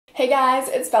Hey guys,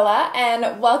 it's Bella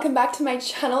and welcome back to my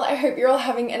channel. I hope you're all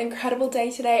having an incredible day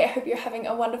today. I hope you're having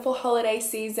a wonderful holiday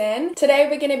season. Today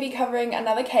we're going to be covering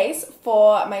another case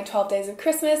for my 12 days of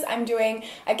Christmas. I'm doing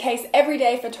a case every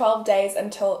day for 12 days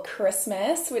until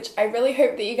Christmas, which I really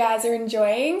hope that you guys are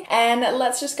enjoying. And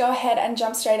let's just go ahead and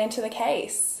jump straight into the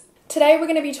case. Today we're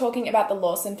going to be talking about the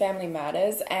Lawson family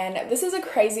murders, and this is a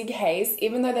crazy case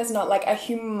even though there's not like a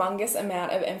humongous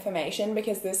amount of information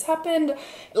because this happened,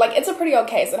 like it's a pretty old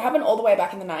case. It happened all the way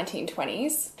back in the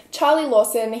 1920s. Charlie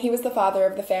Lawson, he was the father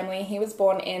of the family. He was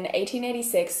born in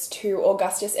 1886 to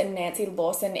Augustus and Nancy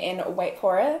Lawson in, wait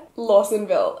for it,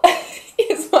 Lawsonville.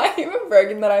 Is my even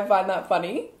broken that I find that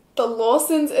funny? The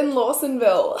Lawsons in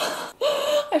Lawsonville.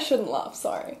 I shouldn't laugh,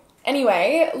 sorry.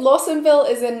 Anyway, Lawsonville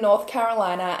is in North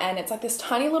Carolina and it's like this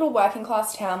tiny little working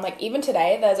class town. Like even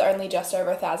today, there's only just over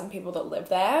 1,000 people that live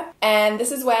there. And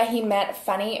this is where he met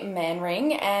Fanny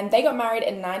Manring and they got married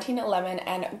in 1911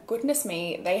 and goodness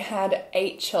me, they had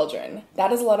 8 children.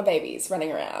 That is a lot of babies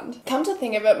running around. Come to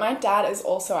think of it, my dad is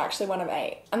also actually one of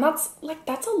 8 and that's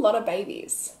a lot of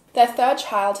babies. Their third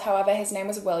child, however, his name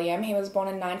was William. He was born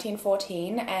in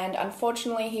 1914 and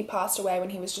unfortunately he passed away when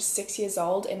he was just 6 years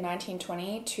old in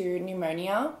 1920 to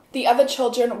pneumonia. The other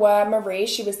children were Marie,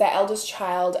 she was their eldest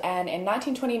child, and in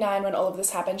 1929 when all of this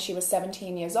happened she was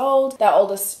 17 years old. Their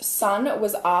oldest son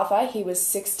was Arthur, he was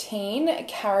 16.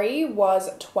 Carrie was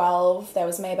 12. There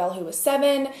was Maybelle who was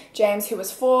 7, James who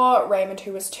was 4, Raymond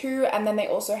who was 2, and then they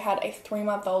also had a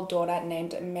 3-month-old daughter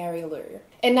named Mary Lou.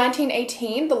 In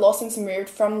 1918, the Lawsons moved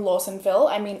from Lawsonville.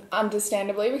 I mean,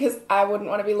 understandably, because I wouldn't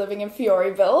want to be living in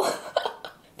Fioriville.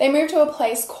 They moved to a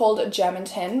place called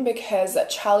Germantown because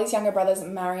Charlie's younger brothers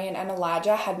Marion and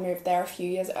Elijah had moved there a few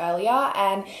years earlier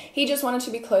and he just wanted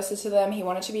to be closer to them. He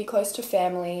wanted to be close to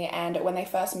family, and when they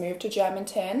first moved to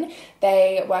Germantown,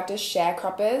 they worked as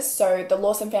sharecroppers. So the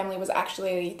Lawson family was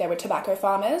actually, they were tobacco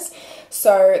farmers.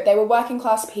 So they were working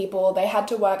class people. They had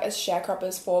to work as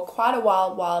sharecroppers for quite a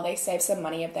while they saved some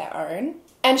money of their own.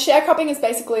 And sharecropping is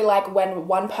basically like when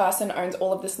one person owns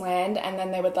all of this land and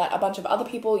then they would let a bunch of other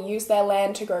people use their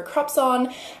land to grow crops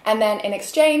on, and then in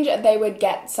exchange they would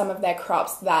get some of their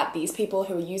crops that these people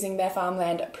who were using their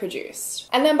farmland produced.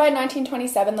 And then by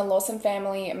 1927 the Lawson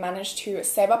family managed to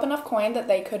save up enough coin that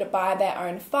they could buy their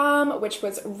own farm, which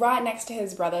was right next to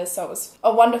his brother's, so it was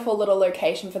a wonderful little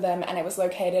location for them, and it was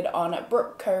located on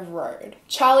Brook Cove Road.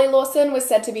 Charlie Lawson was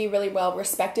said to be really well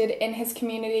respected in his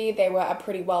community. They were a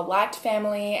pretty well liked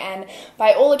family, and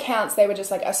by all accounts they were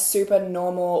just like a super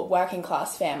normal working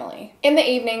class family. In the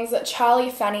evenings,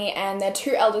 Charlie, Fanny and their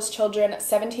 2 eldest children,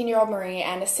 17-year-old Marie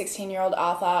and 16-year-old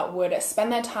Arthur, would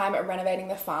spend their time renovating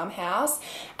the farmhouse,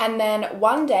 and then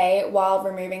one day while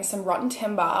removing some rotten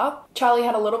timber, Charlie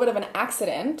had a little bit of an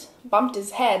accident, bumped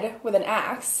his head with an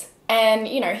axe. And,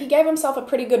 you know, he gave himself a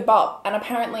pretty good bop, and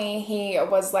apparently he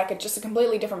was like just a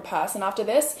completely different person after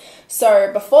this.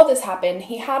 So before this happened,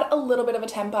 he had a little bit of a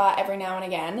temper every now and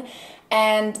again.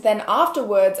 And then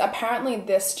afterwards, apparently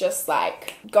this just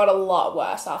like got a lot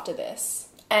worse after this.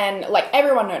 And like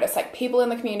everyone noticed, like people in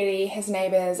the community, his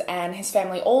neighbors and his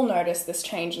family all noticed this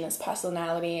change in his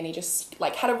personality, and he just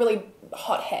like had a really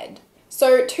hot head.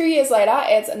 So 2 years later,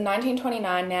 it's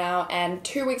 1929 now, and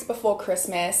 2 weeks before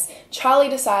Christmas, Charlie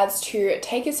decides to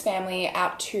take his family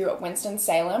out to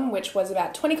Winston-Salem, which was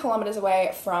about 20 kilometers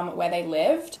away from where they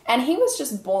lived. And he was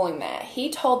just balling there.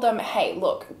 He told them, hey,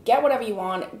 look, get whatever you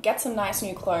want, get some nice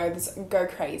new clothes, go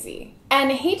crazy. And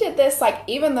he did this like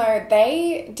even though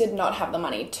they did not have the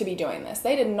money to be doing this.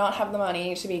 They did not have the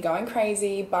money to be going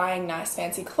crazy, buying nice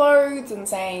fancy clothes and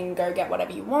saying go get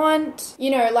whatever you want.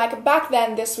 You know, like back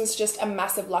then this was just a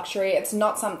massive luxury. It's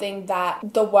not something that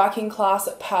the working class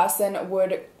person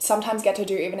would sometimes get to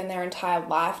do even in their entire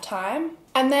lifetime.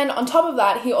 And then on top of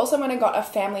that, he also went and got a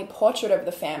family portrait of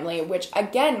the family, which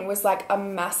again was like a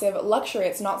massive luxury.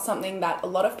 It's not something that a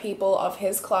lot of people of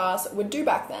his class would do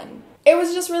back then. It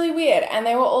was just really weird, and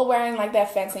they were all wearing like their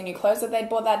fancy new clothes that they'd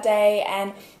bought that day,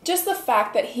 and just the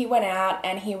fact that he went out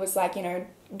and he was like, you know,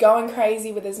 going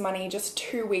crazy with his money just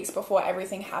 2 weeks before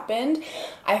everything happened,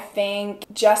 I think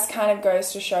just kind of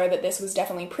goes to show that this was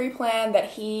definitely pre-planned,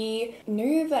 that he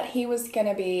knew that he was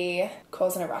gonna be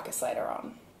causing a ruckus later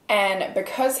on. And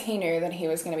because he knew that he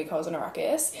was going to be causing a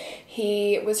ruckus,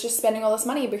 he was just spending all this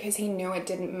money because he knew it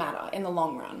didn't matter in the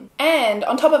long run. And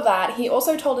on top of that, he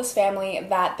also told his family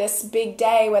that this big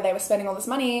day where they were spending all this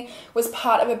money was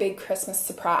part of a big Christmas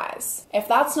surprise. If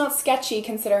that's not sketchy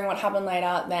considering what happened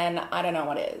later, then I don't know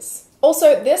what is.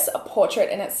 Also, this portrait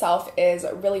in itself is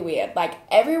really weird. Like,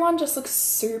 everyone just looks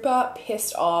super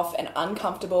pissed off and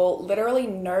uncomfortable. Literally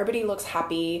nobody looks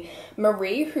happy.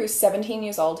 Marie, who's 17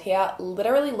 years old here,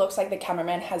 literally looks like the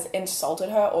cameraman has insulted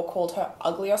her or called her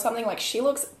ugly or something. Like, she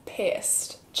looks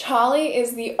pissed. Charlie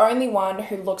is the only one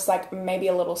who looks like maybe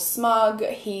a little smug.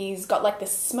 He's got like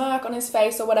this smirk on his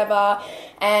face or whatever.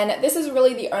 And this is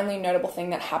really the only notable thing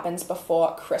that happens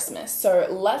before Christmas. So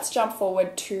let's jump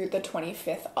forward to the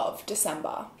 25th of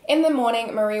December. In the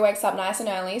morning, Marie wakes up nice and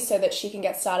early so that she can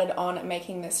get started on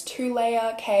making this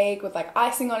 2-layer cake with like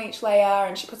icing on each layer,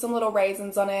 and she put some little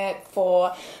raisins on it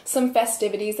for some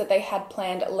festivities that they had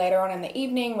planned later on in the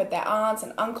evening with their aunts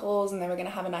and uncles, and they were going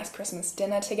to have a nice Christmas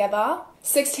dinner together.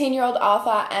 16-year-old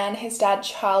Arthur and his dad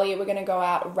Charlie were going to go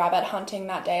out rabbit hunting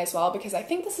that day as well, because I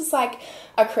think this is like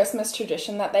a Christmas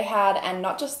tradition that they had, and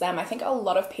not just them. I think a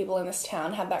lot of people in this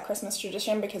town had that Christmas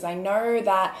tradition, because I know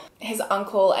that his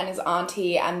uncle and his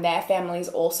auntie and their families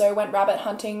also went rabbit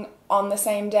hunting on the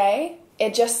same day.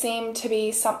 It just seemed to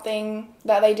be something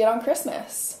that they did on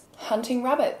Christmas. Hunting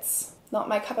rabbits. Not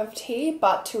my cup of tea,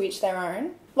 but to each their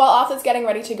own. While Arthur's getting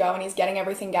ready to go and he's getting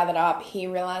everything gathered up, he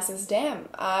realizes, damn,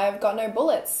 I've got no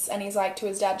bullets. And he's like to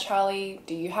his dad, Charlie,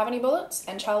 do you have any bullets?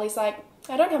 And Charlie's like,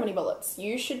 I don't have any bullets.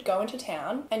 You should go into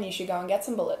town and you should go and get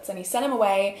some bullets. And he sent him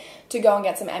away to go and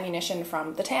get some ammunition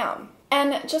from the town.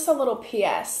 And just a little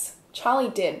PS, Charlie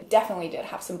definitely did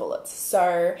have some bullets.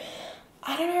 So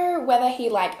I don't know whether he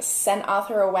like sent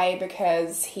Arthur away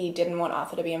because he didn't want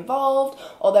Arthur to be involved,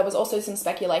 or there was also some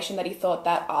speculation that he thought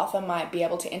that Arthur might be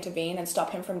able to intervene and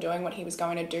stop him from doing what he was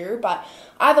going to do. But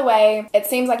either way, it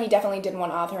seems like he definitely didn't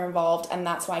want Arthur involved, and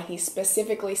that's why he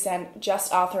specifically sent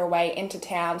just Arthur away into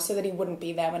town so that he wouldn't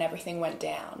be there when everything went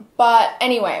down. But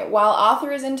anyway, while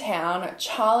Arthur is in town,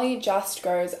 Charlie just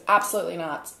goes absolutely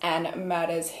nuts and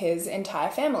murders his entire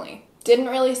family. Didn't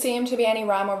really seem to be any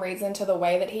rhyme or reason to the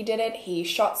way that he did it. He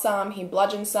shot some, he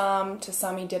bludgeoned some, to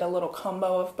some he did a little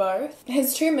combo of both.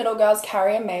 His two middle girls,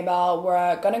 Carrie and Maybelle,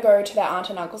 were gonna go to their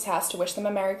aunt and uncle's house to wish them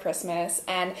a Merry Christmas,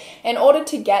 and in order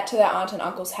to get to their aunt and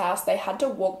uncle's house, they had to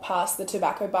walk past the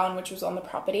tobacco barn which was on the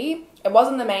property. It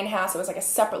wasn't the main house, it was like a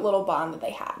separate little barn that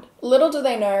they had. Little do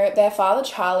they know, their father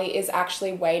Charlie is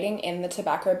actually waiting in the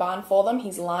tobacco barn for them.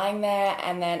 He's lying there,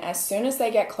 and then as soon as they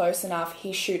get close enough,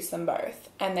 he shoots them both.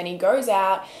 And then he goes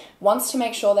out, wants to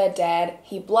make sure they're dead,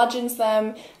 he bludgeons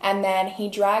them, and then he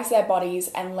drags their bodies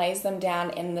and lays them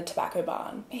down in the tobacco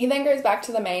barn. He then goes back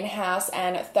to the main house,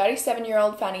 and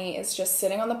 37-year-old Fanny is just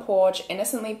sitting on the porch,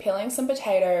 innocently peeling some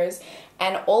potatoes,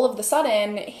 and all of a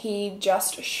sudden, he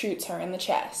just shoots her in the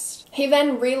chest. He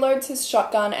then reloads his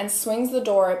shotgun and swings the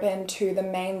door open to the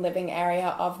main living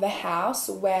area of the house,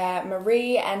 where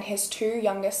Marie and his two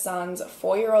youngest sons,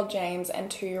 4-year-old James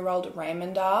and 2-year-old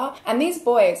Raymond, are. And these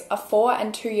boys are 4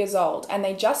 and 2 years old, and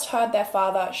they just heard their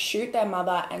father shoot their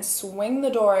mother and swing the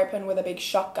door open with a big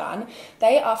shotgun.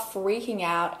 They are freaking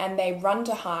out and they run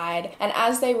to hide, and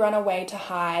as they run away to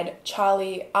hide,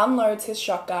 Charlie unloads his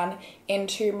shotgun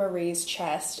into Marie's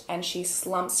chest, and she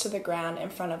slumps to the ground in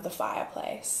front of the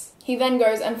fireplace. He then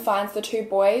goes and finds the two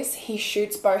boys, he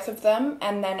shoots both of them,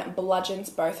 and then bludgeons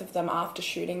both of them after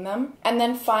shooting them. And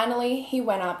then finally, he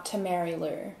went up to Mary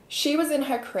Lou. She was in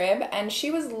her crib, and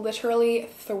she was literally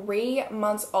 3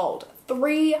 months old.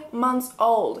 3 months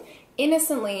old.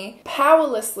 Innocently,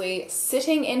 powerlessly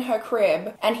sitting in her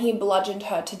crib, and he bludgeoned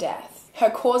her to death. Her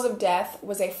cause of death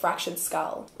was a fractured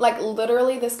skull. Like,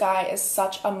 literally, this guy is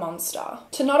such a monster.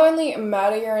 To not only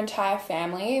murder your entire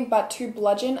family, but to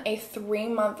bludgeon a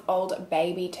 3-month-old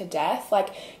baby to death, like,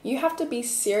 you have to be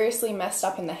seriously messed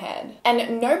up in the head.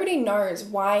 And nobody knows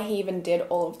why he even did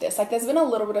all of this. Like, there's been a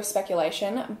little bit of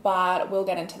speculation, but we'll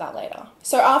get into that later.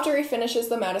 So after he finishes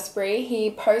the murder spree,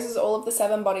 he poses all of the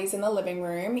 7 bodies in the living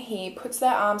room. He puts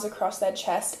their arms across their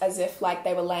chest as if like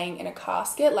they were laying in a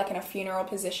casket, like in a funeral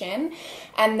position.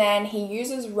 And then he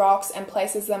uses rocks and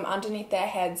places them underneath their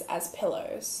heads as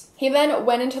pillows. He then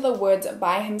went into the woods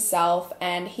by himself,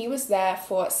 and he was there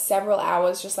for several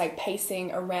hours just like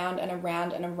pacing around and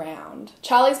around and around.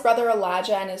 Charlie's brother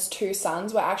Elijah and his 2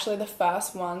 sons were actually the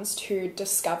first ones to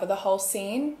discover the whole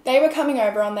scene. They were coming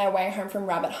over on their way home from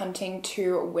rabbit hunting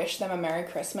to wish them a Merry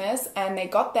Christmas, and they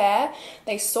got there,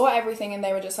 they saw everything, and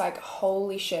they were just like,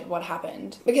 holy shit, what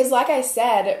happened? Because like I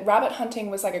said, rabbit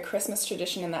hunting was like a Christmas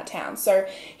tradition in that town. So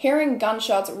hearing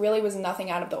gunshots really was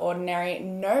nothing out of the ordinary.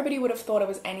 Nobody would have thought it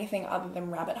was anything other than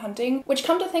rabbit hunting, which,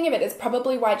 come to think of it, is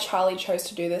probably why Charlie chose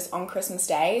to do this on Christmas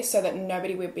Day, so that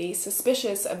nobody would be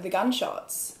suspicious of the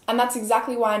gunshots. And that's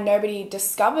exactly why nobody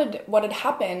discovered what had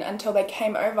happened until they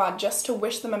came over just to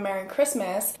wish them a Merry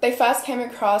Christmas. They first came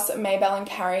across Maybelle and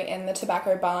Carrie in the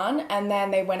tobacco barn, and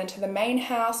then they went into the main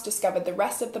house, discovered the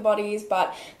rest of the bodies,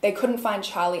 but they couldn't find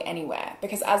Charlie anywhere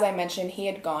because, as I mentioned, he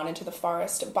had gone into the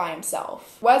forest by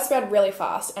himself. Word spread really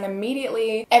fast, and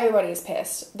immediately everybody is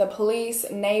pissed. The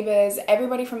police, neighbors,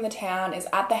 everybody from the town is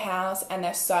at the house and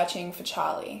they're searching for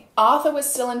Charlie. Arthur was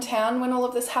still in town when all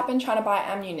of this happened, trying to buy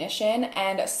ammunition,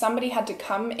 and somebody had to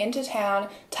come into town,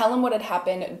 tell him what had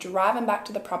happened, drive him back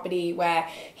to the property where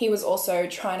he was also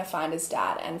trying to find his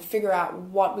dad and figure out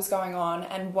what was going on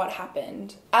and what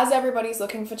happened. As everybody's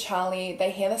looking for Charlie, they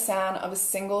hear the sound of a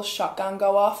single shotgun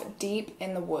go off deep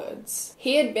in the woods.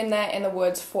 He had been there in the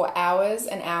woods for hours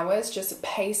and hours, just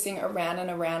pacing around and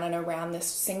around and around this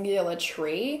singular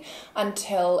tree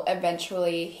until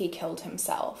eventually he killed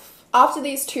himself. After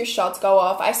these two shots go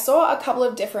off, I saw a couple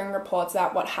of differing reports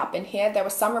about what happened here. There were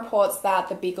some reports that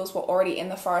the beagles were already in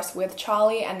the forest with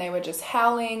Charlie and they were just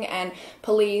howling, and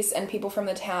police and people from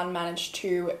the town managed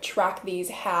to track these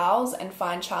howls and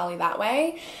find Charlie that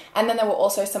way. And then there were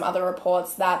also some other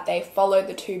reports that they followed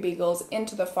the two beagles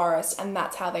into the forest and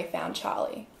that's how they found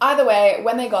Charlie. Either way,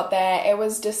 when they got there, it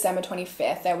was December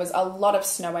 25th. There was a lot of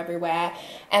snow everywhere,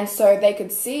 and so they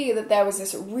could see that there was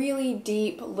this really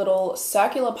deep little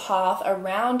circular path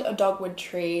around a dogwood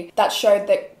tree that showed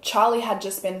that Charlie had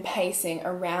just been pacing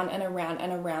around and around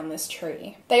and around this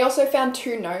tree. They also found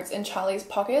two notes in Charlie's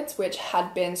pockets which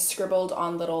had been scribbled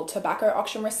on little tobacco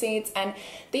auction receipts, and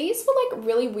these were like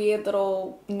really weird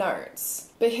little notes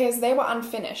because they were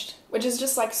unfinished, which is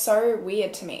just like so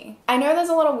weird to me. I know there's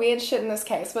a lot of weird shit in this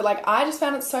case, but like I just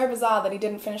found it so bizarre that he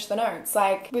didn't finish the notes.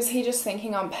 Like, was he just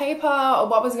thinking on paper or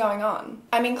what was going on?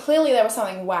 I mean, clearly there was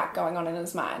something whack going on in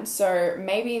his mind, so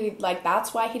maybe like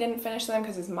that's why he didn't finish them,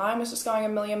 because his mind was just going a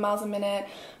million miles a minute.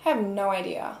 I have no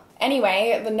idea.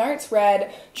 Anyway, the notes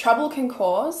read, "Trouble can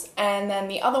cause," and then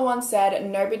the other one said,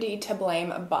 "Nobody to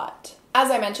blame but." As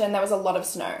I mentioned, there was a lot of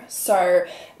snow. So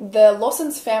the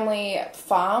Lawson's family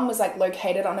farm was like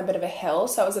located on a bit of a hill,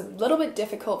 so it was a little bit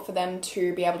difficult for them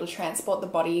to be able to transport the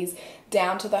bodies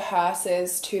down to the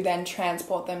hearses to then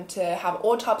transport them to have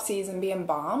autopsies and be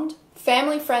embalmed.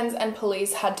 Family, friends, and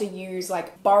police had to use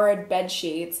like borrowed bed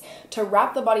sheets to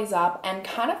wrap the bodies up and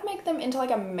kind of make them into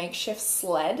like a makeshift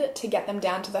sled to get them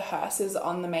down to the hearses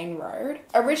on the main road.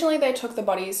 Originally, they took the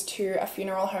bodies to a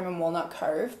funeral home in Walnut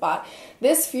Cove, but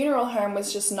this funeral home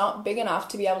was just not big enough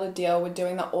to be able to deal with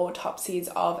doing the autopsies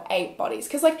of 8 bodies.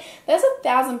 Because like there's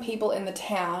 1,000 people in the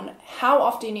town. How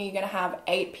often are you going to have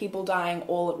 8 people dying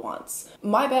all at once?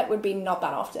 My bet would be not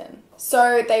that often.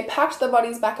 So they packed the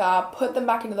bodies back up, put them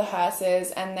back into the hearses,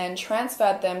 and then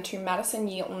transferred them to Madison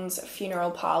Yelton's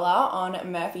funeral parlor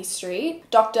on Murphy Street.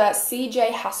 Dr. C.J.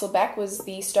 Hasselbeck was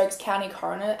the Stokes County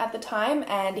coroner at the time,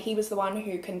 and he was the one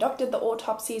who conducted the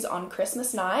autopsies on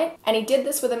Christmas night. And he did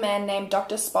this with a man named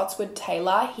Dr. Spotswood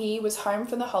Taylor. He was home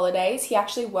for the holidays. He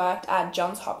actually worked at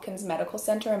Johns Hopkins Medical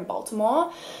Center in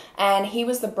Baltimore, and he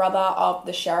was the brother of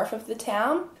the sheriff of the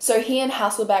town. So he and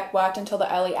Hasselbeck worked until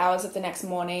the early hours of the next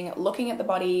morning looking at the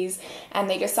bodies, and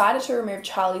they decided to remove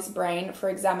Charlie's brain for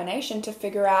examination to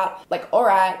figure out, like, all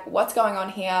right, what's going on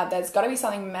here? There's got to be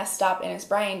something messed up in his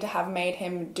brain to have made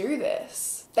him do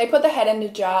this. They put the head in a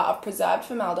jar of preserved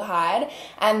formaldehyde,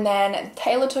 and then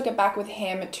Taylor took it back with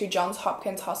him to Johns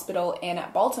Hopkins Hospital in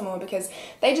Baltimore because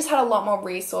they just had a lot more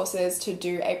resources to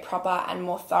do a proper and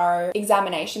more thorough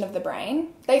examination of the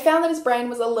brain. They found that his brain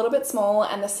was a little bit small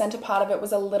and the center part of it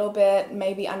was a little bit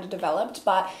maybe underdeveloped,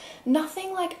 but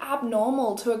nothing like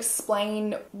abnormal to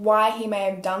explain why he may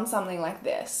have done something like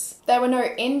this. There were no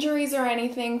injuries or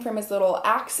anything from his little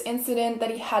axe incident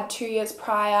that he had 2 years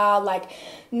prior, like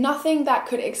nothing that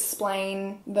could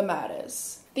explain the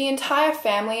murders. The entire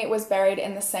family was buried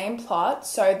in the same plot,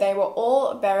 so they were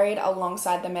all buried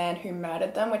alongside the man who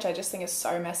murdered them, which I just think is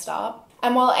so messed up.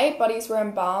 And while 8 bodies were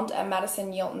embalmed at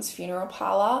Madison Yelton's funeral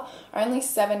parlor, only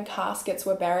 7 caskets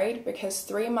were buried because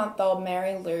 3-month-old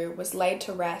Mary Lou was laid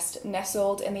to rest,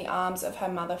 nestled in the arms of her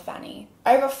mother Fanny.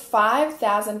 Over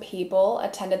 5,000 people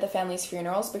attended the family's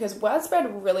funerals because word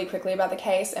spread really quickly about the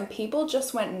case and people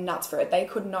just went nuts for it. They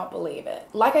could not believe it.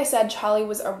 Like I said, Charlie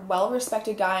was a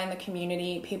well-respected guy in the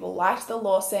community. People liked the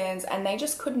Lawsons and they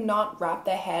just could not wrap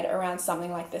their head around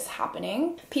something like this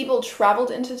happening. People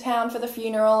traveled into town for the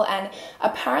funeral, and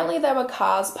apparently there were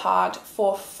cars parked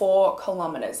for 4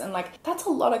 kilometers, and like that's a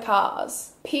lot of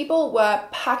cars. People were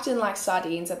packed in like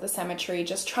sardines at the cemetery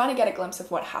just trying to get a glimpse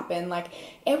of what happened. Like,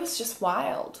 it was just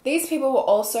wild. These people were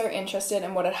also interested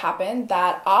in what had happened,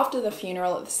 that after the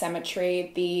funeral at the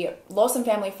cemetery, the Lawson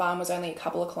family farm was only a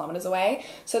couple of kilometers away,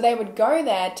 so they would go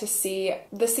there to see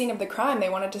the scene of the crime. They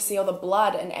wanted to see all the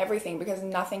blood and everything because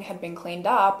nothing had been cleaned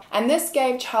up, and this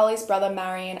gave Charlie's brother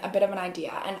Marion a bit of an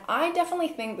idea. And I definitely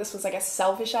think this was like a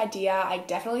selfish idea. I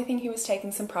definitely think he was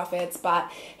taking some profits,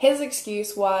 but his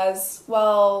excuse was,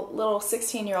 well, little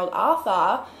 16-year-old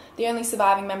Arthur, the only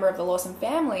surviving member of the Lawson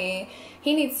family,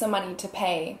 he needs some money to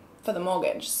pay for the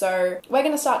mortgage, so we're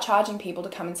going to start charging people to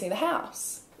come and see the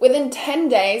house. Within 10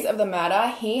 days of the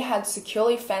murder, he had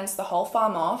securely fenced the whole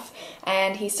farm off,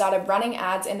 and he started running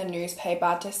ads in the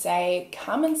newspaper to say,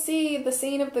 come and see the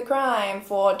scene of the crime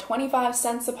for 25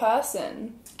 cents a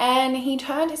person. And he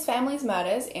turned his family's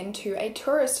murders into a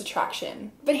tourist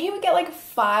attraction. But he would get like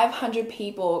 500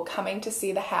 people coming to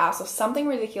see the house or something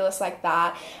ridiculous like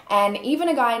that. And even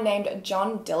a guy named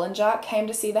John Dillinger came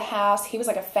to see the house. He was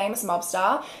like a famous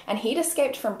mobster, and he'd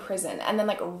escaped from prison. And then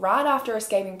like right after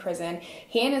escaping prison,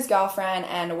 he and his girlfriend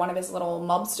and one of his little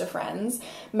mobster friends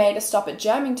made a stop at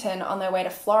Germantown on their way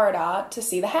to Florida to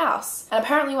see the house. And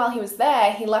apparently while he was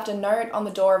there, he left a note on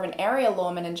the door of an area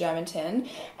lawman in Germantown,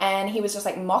 and he was just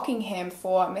like mocking him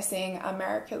for missing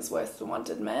America's most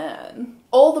wanted man.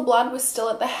 All the blood was still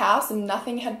at the house and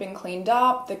nothing had been cleaned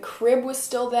up. The crib was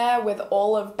still there with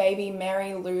all of baby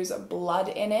Mary Lou's blood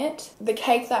in it. The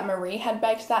cake that Marie had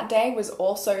baked that day was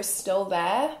also still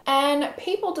there. And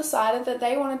people decided that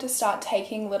they wanted to start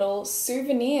taking little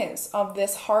souvenirs of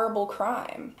this horrible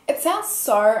crime. It sounds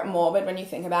so morbid when you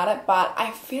think about it, but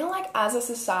I feel like as a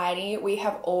society, we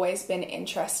have always been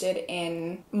interested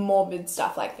in morbid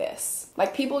stuff like this.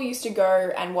 Like, people used to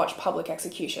go and watch public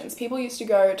executions. People used to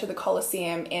go to the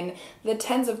Colosseum in the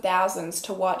tens of thousands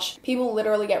to watch people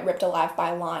literally get ripped alive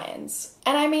by lions.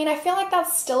 And I mean, I feel like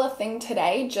that's still a thing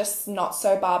today, just not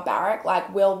so barbaric.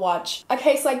 Like, we'll watch a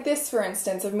case like this, for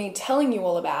instance, of me telling you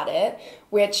all about it,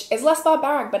 which is less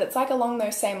barbaric, but it's like along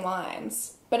those same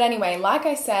lines. But anyway, like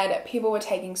I said, people were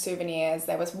taking souvenirs.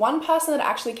 There was one person that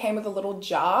actually came with a little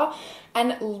jar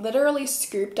and literally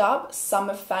scooped up some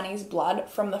of Fanny's blood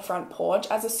from the front porch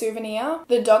as a souvenir.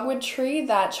 The dogwood tree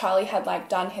that Charlie had like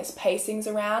done his pacings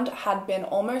around had been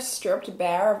almost stripped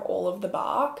bare of all of the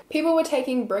bark. People were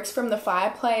taking bricks from the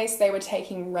fireplace. They were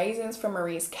taking raisins from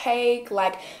Marie's cake.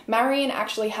 Like, Marion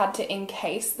actually had to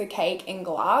encase the cake in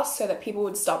glass so that people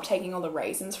would stop taking all the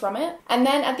raisins from it. And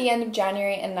then at the end of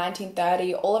January in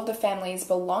 1930, all of the family's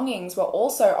belongings were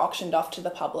also auctioned off to the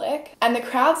public, and the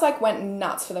crowds like went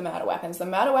nuts for the murder weapons. The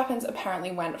murder weapons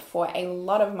apparently went for a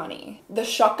lot of money. The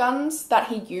shotguns that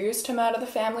he used to murder the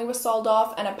family were sold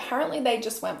off, and apparently they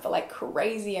just went for like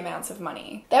crazy amounts of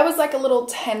money. There was like a little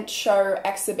tent show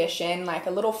exhibition, like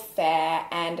a little fair,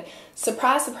 and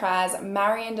surprise, surprise,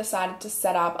 Marion decided to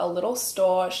set up a little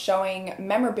store showing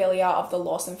memorabilia of the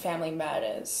Lawson family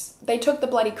murders. They took the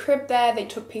bloody crib there, they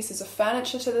took pieces of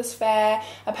furniture to this fair,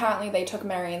 apparently they took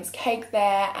Marion's cake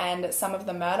there and some of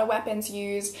the murder weapons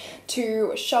used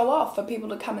to show off for people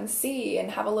to come and see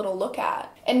and have a little look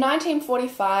at. In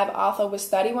 1945, Arthur was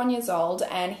 31 years old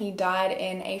and he died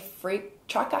in a freak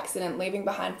truck accident, leaving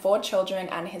behind 4 children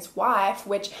and his wife,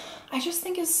 which I just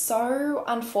think is so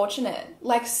unfortunate.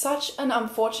 Like, such an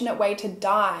unfortunate way to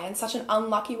die and such an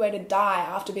unlucky way to die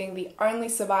after being the only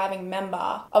surviving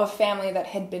member of a family that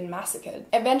had been massacred.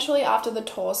 Eventually, after the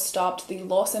tour stopped, the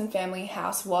Lawson family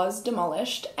house was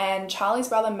demolished and Charlie's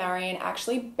brother Marion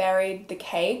actually buried the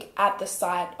cake at the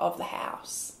site of the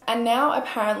house. And now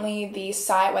apparently the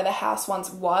site where the house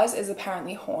once was is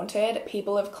apparently haunted.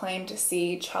 People have claimed to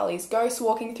see Charlie's ghost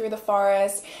walking through the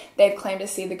forest. They've claimed to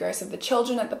see the ghosts of the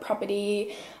children at the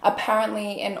property.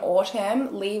 Apparently in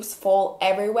autumn, leaves fall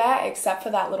everywhere except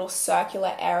for that little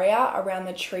circular area around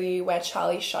the tree where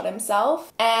Charlie shot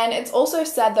himself. And it's also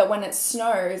said that when it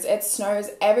snows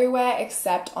everywhere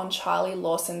except on Charlie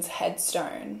Lawson's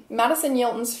headstone. Madison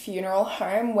Yilton's funeral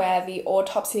home, where the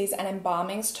autopsies and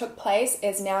embalmings took place,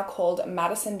 is now called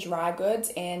Madison Dry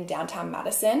Goods in downtown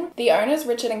Madison. The owners,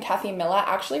 Richard and Kathy Miller,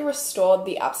 actually restored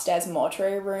the upstairs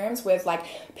mortuary rooms with like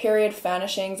period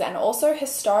furnishings and also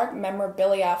historic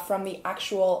memorabilia from the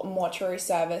actual mortuary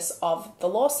service of the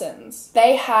Lawsons.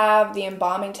 They have the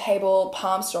embalming table,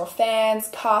 palm straw fans,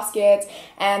 caskets,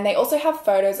 and they also have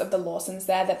photos of the Lawsons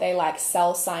there that they like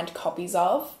sell signed copies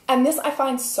of. And this I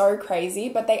find so crazy,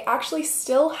 but they actually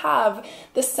still have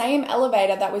the same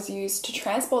elevator that was used to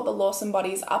transport the Lawson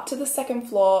bodies bodies up to the second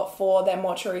floor for their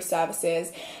mortuary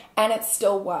services, and it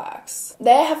still works.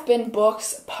 There have been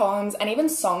books, poems, and even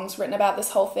songs written about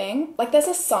this whole thing. Like, there's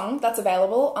a song that's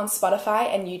available on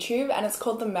Spotify and YouTube, and it's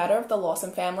called The Murder of the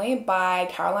Lawson Family by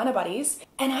Carolina Buddies.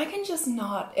 And I can just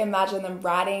not imagine them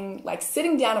writing, like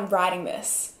sitting down and writing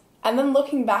this, and then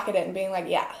looking back at it and being like,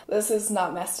 yeah, this is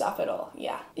not messed up at all.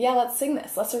 Yeah, let's sing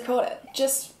this, let's record it.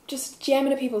 Just jam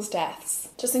into people's deaths.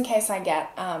 Just in case I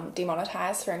get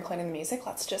demonetized for including the music,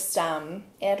 let's just,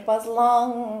 it was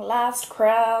long last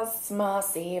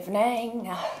Christmas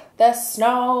evening, the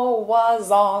snow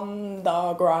was on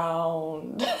the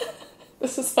ground.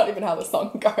 This is not even how the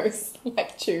song goes,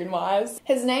 like tune-wise.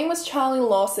 His name was Charlie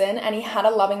Lawson, and he had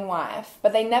a loving wife,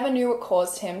 but they never knew what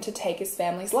caused him to take his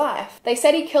family's life. They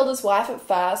said he killed his wife at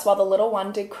first while the little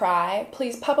one did cry,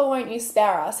 "Please, Papa, won't you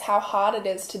spare us? How hard it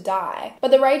is to die."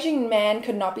 But the raging man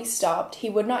could not be stopped. He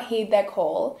would not heed their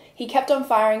call. He kept on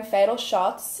firing fatal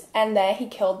shots, and there he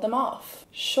killed them off.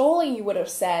 Surely you would have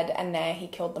said, and there he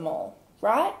killed them all.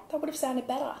 Right? That would have sounded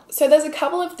better. So there's a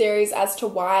couple of theories as to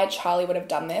why Charlie would have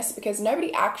done this, because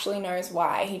nobody actually knows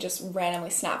why he just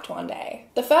randomly snapped one day.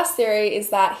 The first theory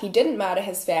is that he didn't murder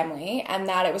his family and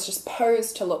that it was just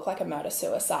posed to look like a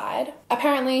murder-suicide.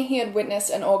 Apparently he had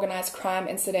witnessed an organized crime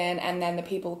incident, and then the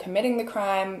people committing the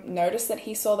crime noticed that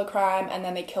he saw the crime, and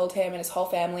then they killed him and his whole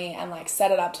family and like set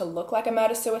it up to look like a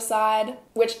murder-suicide.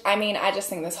 Which, I mean, I just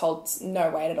think this holds no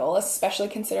weight at all, especially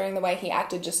considering the way he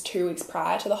acted just 2 weeks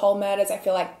prior to the whole murders. I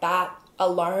feel like that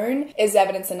alone is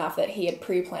evidence enough that he had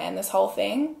pre-planned this whole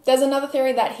thing. There's another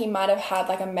theory that he might have had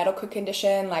like a medical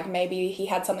condition, like maybe he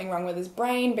had something wrong with his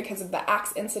brain because of the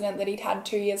axe incident that he'd had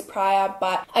 2 years prior,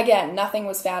 but again, nothing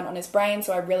was found on his brain,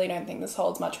 so I really don't think this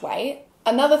holds much weight.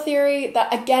 Another theory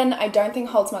that, again, I don't think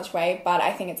holds much weight, but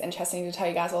I think it's interesting to tell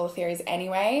you guys all the theories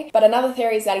anyway. But another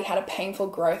theory is that he had a painful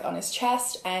growth on his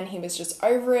chest and he was just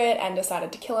over it and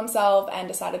decided to kill himself and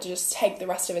decided to just take the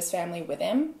rest of his family with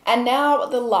him. And now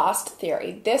the last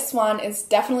theory. This one is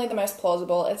definitely the most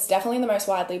plausible. It's definitely the most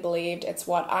widely believed. It's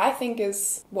what I think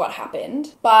is what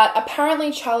happened. But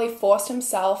apparently Charlie forced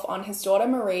himself on his daughter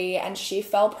Marie and she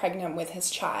fell pregnant with his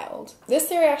child. This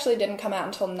theory actually didn't come out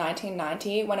until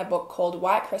 1990 when a book called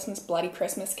White Christmas, Bloody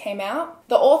Christmas came out.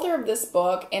 The author of this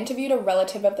book interviewed a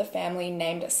relative of the family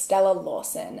named Stella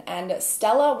Lawson, and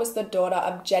Stella was the daughter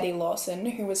of Jetty Lawson,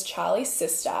 who was Charlie's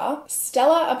sister.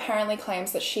 Stella apparently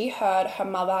claims that she heard her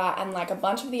mother and like a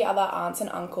bunch of the other aunts and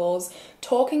uncles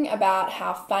talking about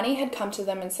how Fanny had come to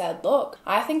them and said, "Look,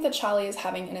 I think that Charlie is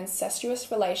having an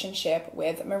incestuous relationship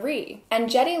with Marie." And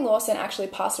Jetty Lawson actually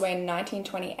passed away in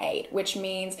 1928, which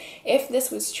means if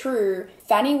this was true,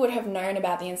 Fanny would have known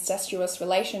about the incestuous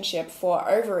relationship for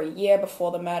over a year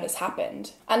before the murders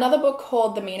happened. Another book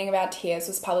called The Meaning of Our Tears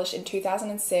was published in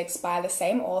 2006 by the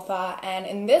same author, and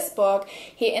in this book,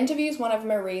 he interviews one of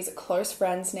Marie's close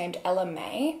friends named Ella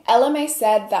May. Ella May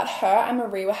said that her and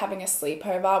Marie were having a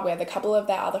sleepover with a couple of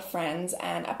their other friends,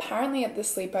 and apparently at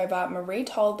this sleepover, Marie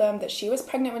told them that she was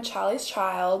pregnant with Charlie's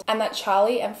child and that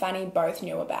Charlie and Fanny both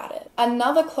knew about it.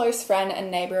 Another close friend and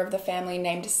neighbor of the family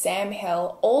named Sam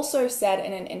Hill also said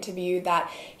in an interview that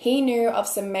he knew of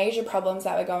some major problems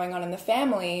that were going on in the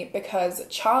family because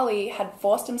Charlie had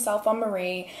forced himself on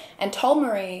Marie and told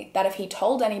Marie that if he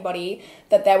told anybody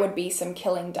that there would be some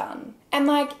killing done. And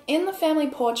like in the family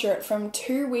portrait from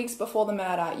 2 weeks before the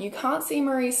murder, you can't see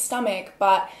Marie's stomach,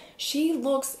 but she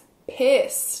looks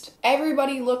pissed.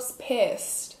 Everybody looks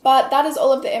pissed. But that is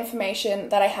all of the information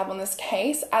that I have on this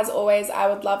case. As always, I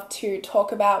would love to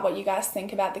talk about what you guys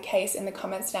think about the case in the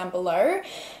comments down below.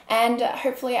 And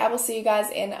hopefully I will see you guys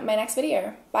in my next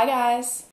video. Bye guys!